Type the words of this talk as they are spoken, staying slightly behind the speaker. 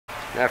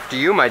After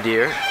you, my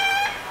dear.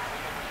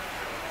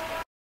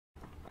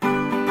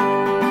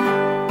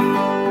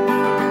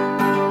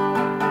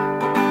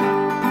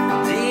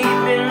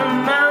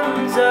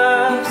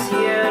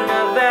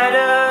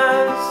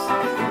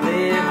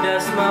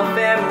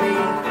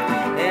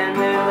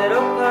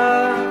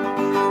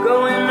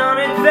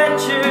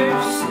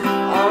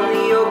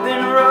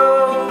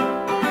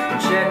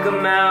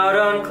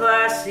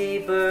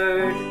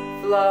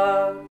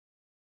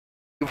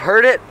 You've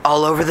heard it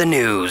all over the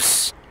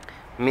news.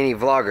 Many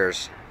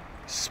vloggers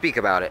speak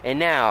about it. And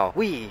now,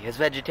 we, as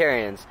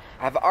vegetarians,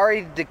 have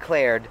already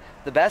declared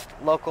the best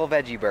local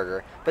veggie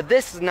burger. But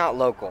this is not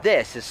local.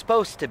 This is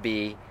supposed to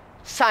be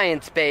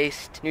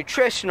science-based,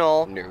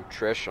 nutritional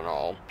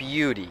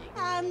beauty.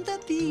 And the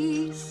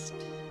beast.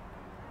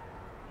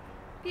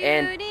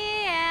 Beauty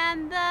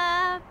and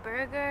the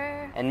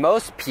burger. And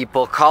most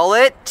people call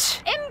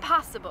it...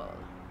 impossible.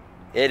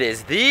 It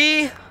is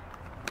the...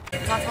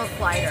 Impossible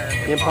slider.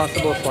 The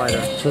impossible slider.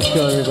 Let's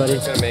go, everybody.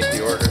 Who's gonna make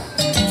the order?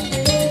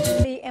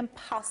 The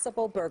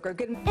impossible burger.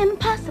 Good.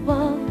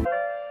 Impossible.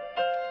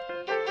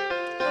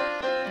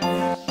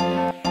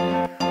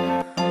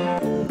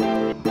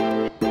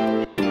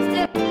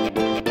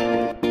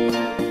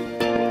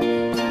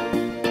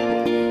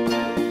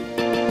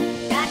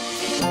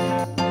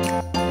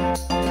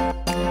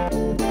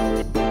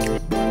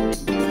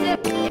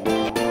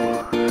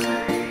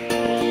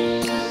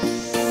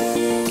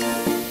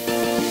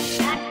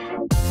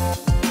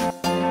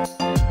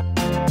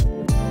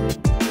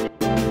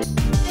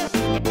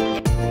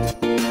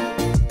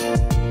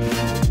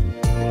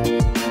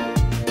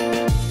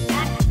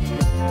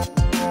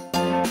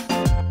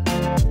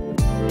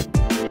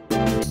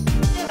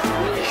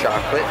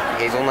 Chocolate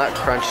hazelnut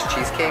crunch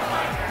cheesecake.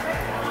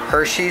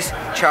 Hershey's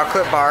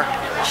chocolate bar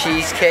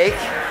cheesecake.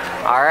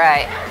 All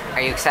right,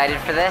 are you excited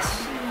for this?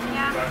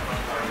 Yeah.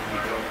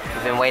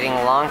 We've been waiting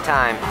a long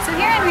time. So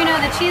here in Reno,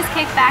 the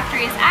Cheesecake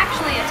Factory is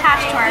actually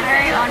attached to our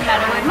very own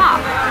Meadowood Mall,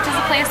 which is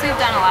a place we've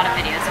done a lot of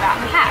videos about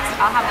in the past.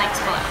 I'll have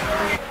links below.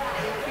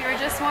 We were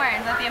just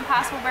warned that the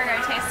Impossible Burger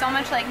tastes so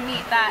much like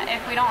meat that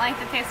if we don't like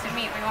the taste of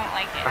meat, we won't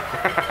like it.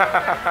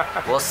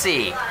 We'll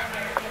see.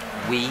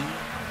 We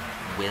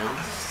will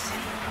see.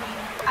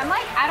 I'm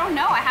like, I don't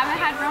know. I haven't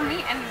had real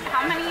meat in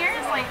how many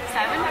years? Like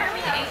 7 for me?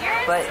 8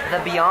 years? But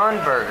the Beyond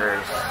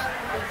Burgers.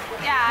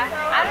 Yeah,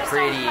 I just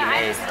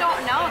Amazing.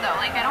 don't know though.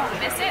 Like I don't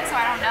miss it, so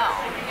I don't know.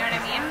 You know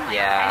what I mean? Like,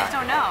 Yeah. I just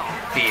don't know.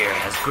 Fear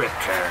has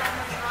gripped her.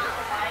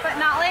 But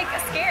not like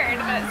scared,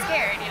 but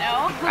scared, you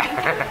know?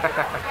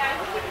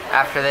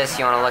 After this,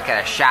 you want to look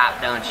at a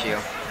shop, don't you?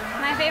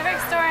 My favorite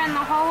store in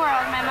the whole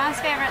world, my most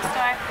favorite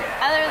store,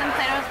 other than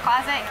Plato's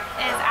Closet,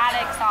 is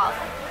Attic Salt.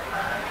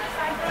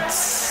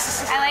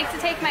 I like to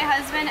take my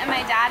husband and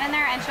my dad in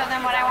there and show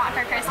them what I want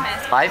for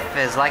Christmas. Life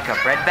is like a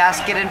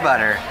breadbasket and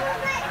butter.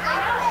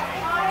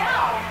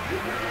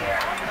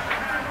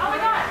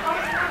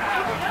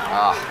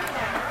 Oh,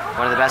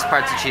 one of the best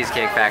parts of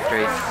Cheesecake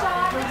Factory.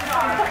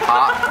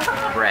 Hot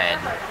bread.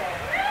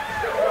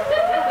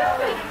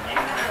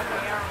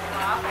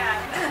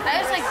 I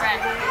just like bread.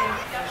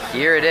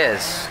 Here it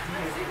is.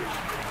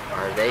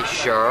 Are they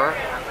sure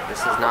this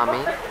is not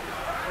me?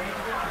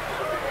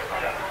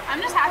 I'm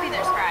just happy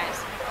there's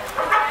fries.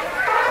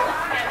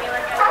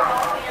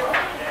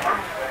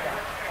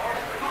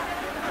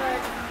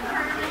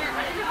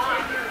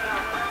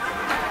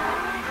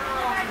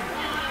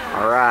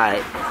 All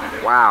right.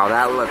 Wow,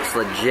 that looks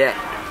legit.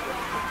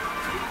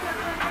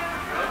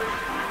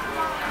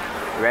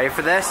 You ready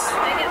for this? Can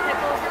I get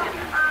pickles?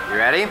 You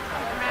ready? I'm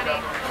ready.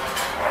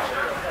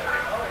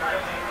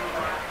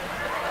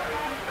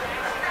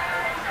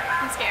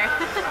 I'm scared.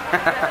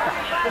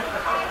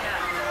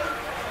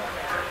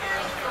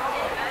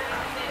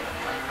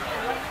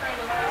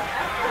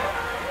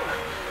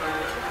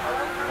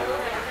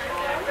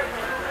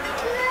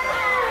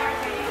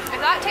 If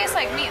that tastes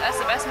like meat, that's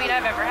the best meat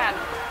I've ever had.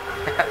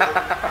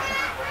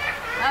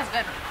 That's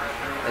good.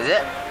 Is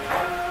it?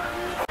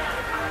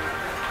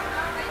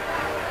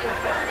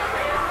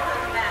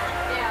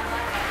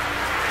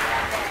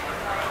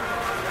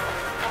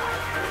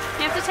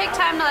 You have to take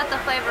time to let the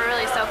flavor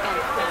really soak in.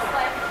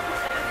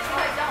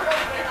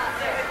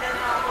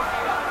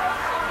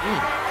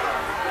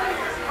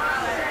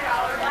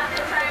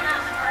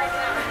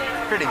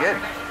 Pretty good.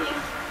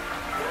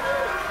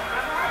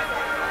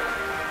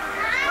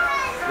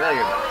 Really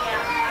good.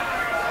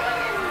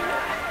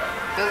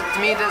 To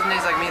me, it doesn't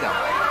taste like me though.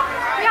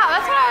 Yeah,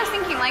 that's what I was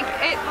thinking. Like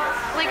I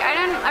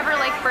didn't ever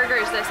like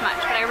burgers this much,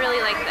 but I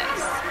really like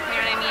this. You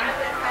know what I mean?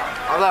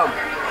 Although,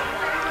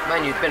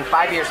 mind you, it's been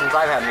 5 years since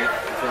I've had meat.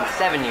 It's been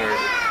 7 years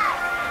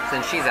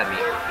since she's had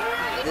meat.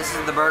 This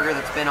is the burger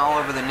that's been all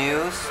over the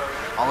news,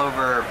 all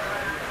over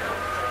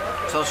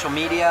social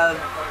media.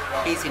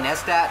 Casey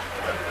Neistat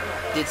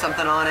did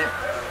something on it.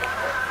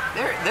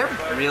 They're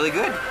really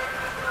good.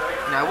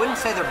 Now, I wouldn't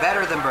say they're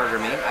better than Burger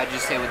Me. I'd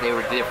just say they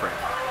were different.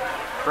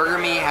 Burger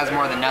Me has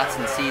more of the nuts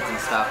and seeds and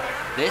stuff.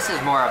 This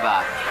is more of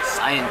a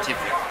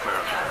scientific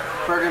burger.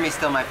 Burger Me's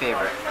still my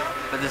favorite,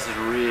 but this is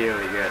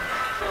really good.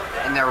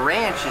 And their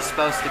ranch is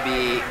supposed to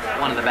be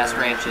one of the best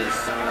ranches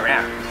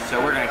around. So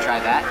we're gonna try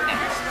that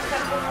next.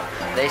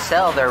 They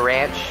sell their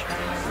ranch.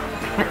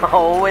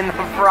 No, in the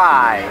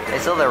fry. They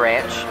sell their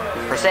ranch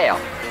for sale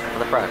on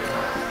the front.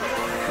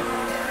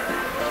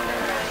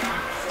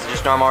 It's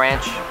just normal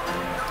ranch.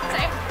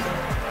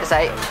 It's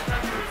aight.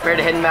 Compared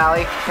to Hidden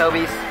Valley,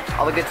 Toby's,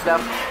 all the good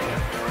stuff.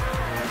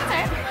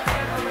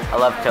 I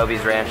love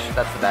Toby's Ranch.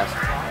 That's the best.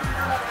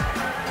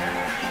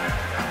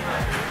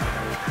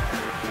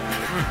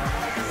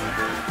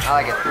 I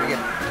like it. Pretty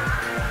good.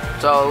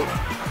 So,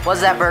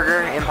 was that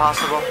burger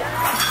impossible?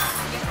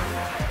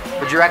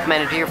 Would you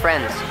recommend it to your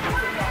friends? My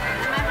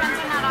friends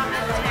are not all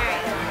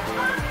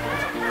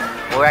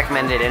vegetarian. We'll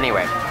recommend it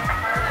anyway.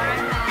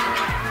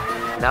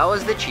 That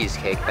was the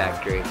Cheesecake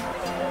Factory.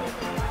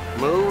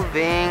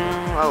 Moving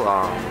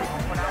along.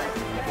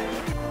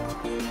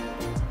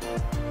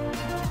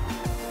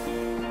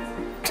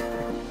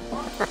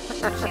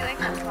 Does she like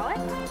the toilet?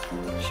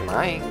 She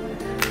might.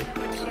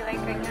 Does she like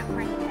going up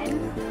for an pen?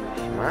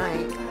 She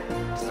might.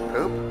 It's the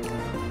poop.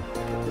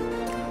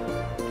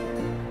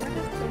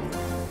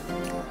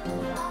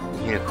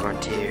 Unicorn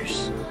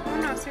tears. Oh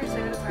no,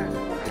 seriously, what is that? I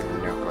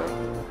have no clue.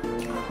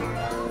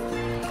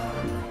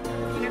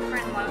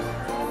 Unicorn love.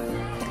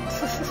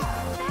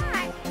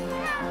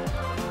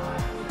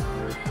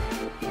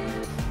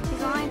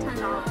 He's only $10.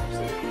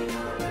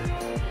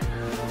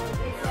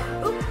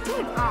 Oop,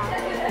 dude. Oh.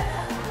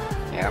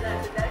 Yep.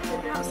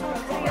 Not so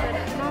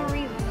excited. No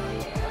reason.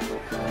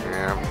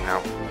 Yeah,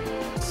 no.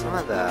 Some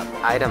of the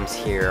items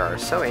here are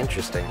so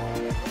interesting.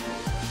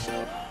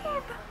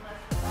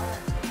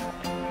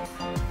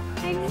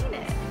 I need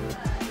it.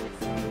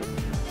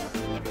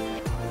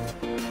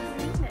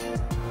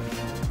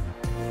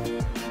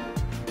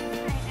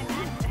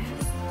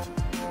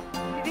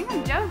 I think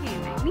I'm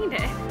joking. I need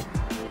it.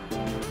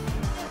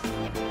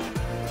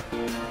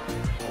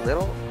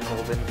 Little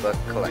Golden Book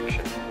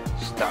Collection.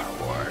 Star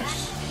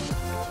Wars.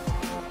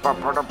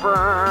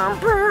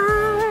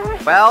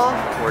 Well,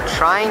 we're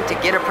trying to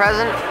get a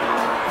present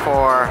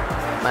for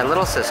my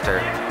little sister.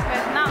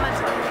 With not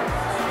much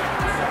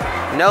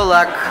luck. No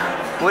luck.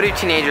 What do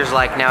teenagers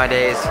like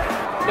nowadays?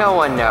 No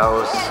one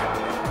knows.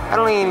 I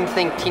don't even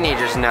think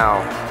teenagers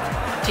know.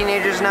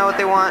 Teenagers know what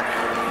they want?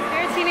 If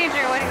you're a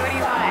teenager, what do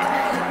you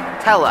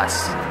want? Tell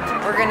us.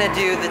 We're gonna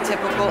do the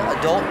typical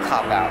adult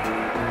cop-out.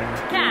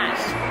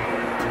 Cash.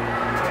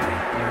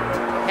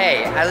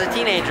 Hey, as a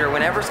teenager,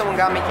 whenever someone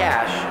got me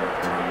cash,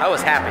 I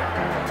was happy.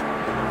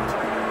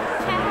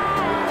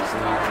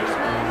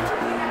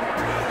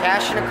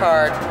 Cash and a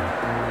card.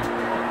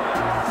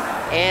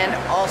 And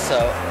also,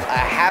 a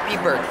happy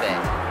birthday.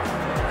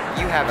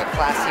 You have a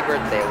classy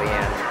birthday,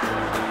 Leanne.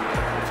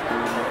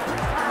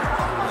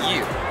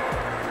 You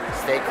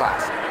stay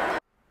classy.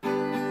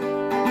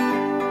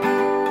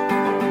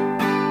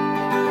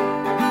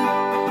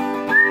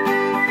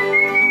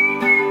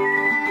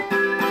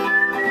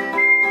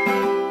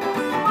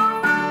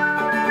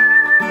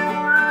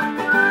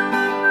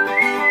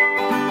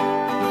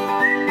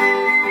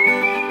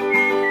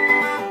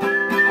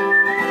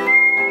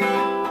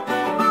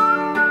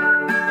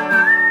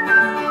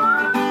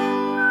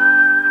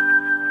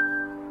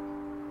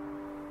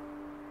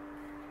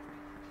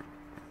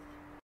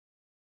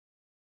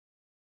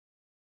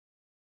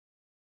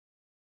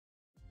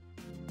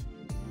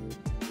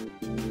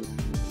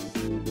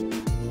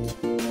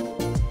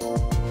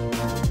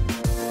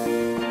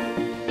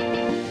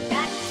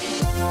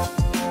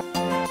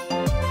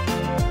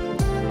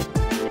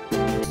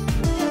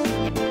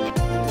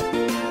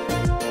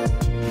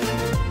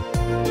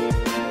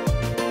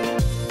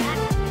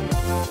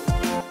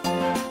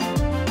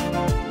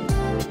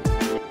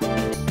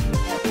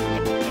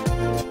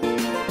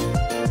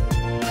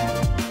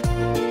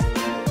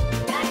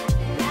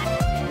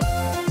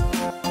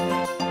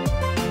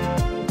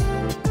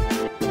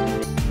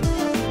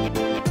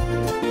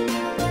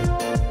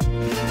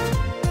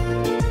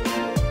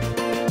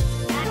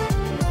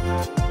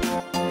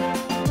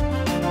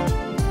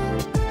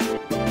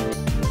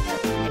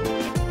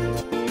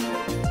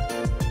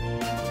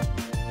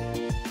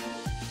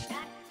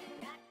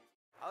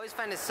 I always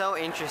find it so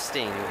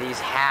interesting, these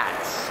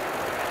hats.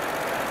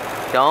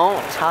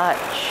 Don't touch.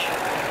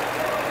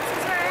 This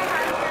is where I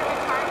had your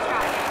guitar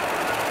track.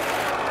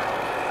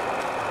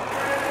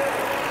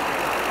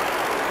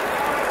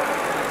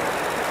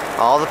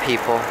 All the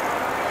people.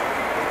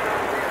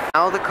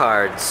 Now the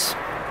cards.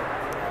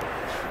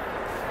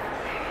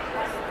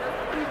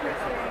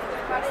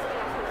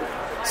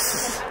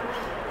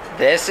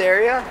 This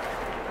area?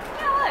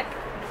 Yeah, look.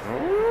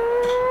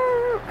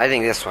 I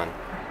think this one.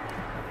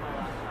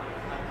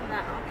 No.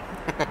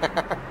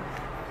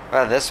 What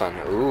about this one?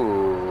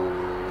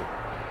 Ooh.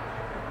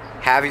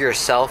 Have your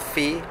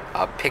selfie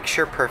a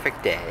picture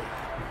perfect day.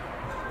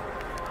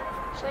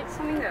 She likes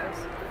flamingos.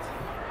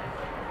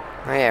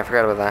 Oh yeah, I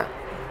forgot about that.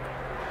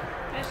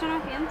 I just don't know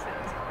if the inside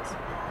is.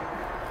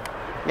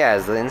 Yeah,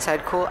 is the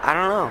inside cool? I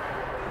don't know.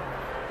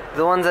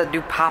 The ones that do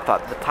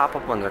pop-up, the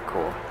pop-up ones are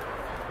cool.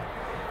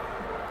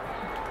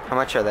 How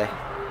much are they?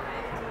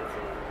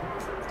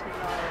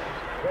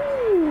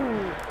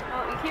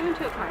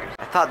 into it part.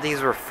 I thought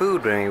these were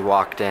food when we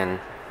walked in.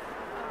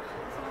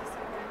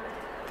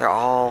 They're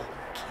all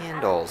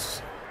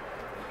candles.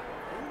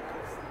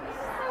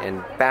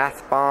 And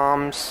bath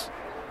bombs.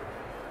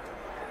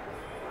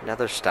 And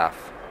other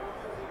stuff.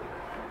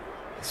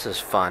 This is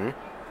fun.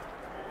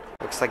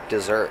 Looks like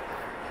dessert.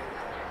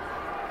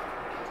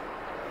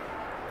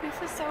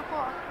 This is so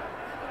cool.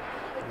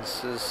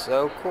 This is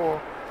so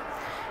cool.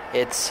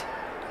 It's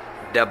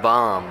da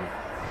bomb.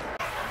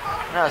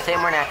 No, say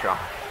more natural.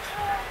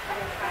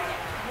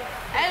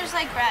 I just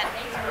like bread.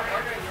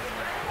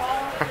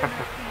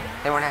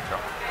 Say more natural.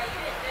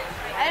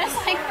 I just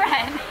like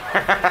bread.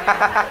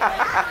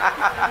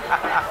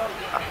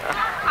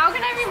 How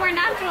can I be more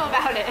natural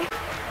about it?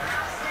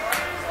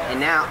 And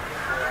now,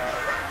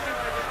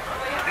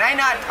 can I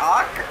not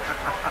talk?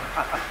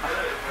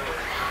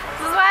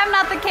 This is why I'm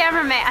not the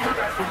cameraman. I'm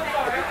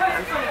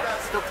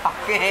still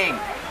talking.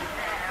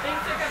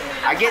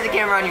 I get the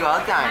camera on you all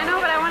the I time. know,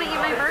 but I want to eat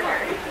my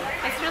burger.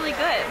 It's really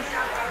good.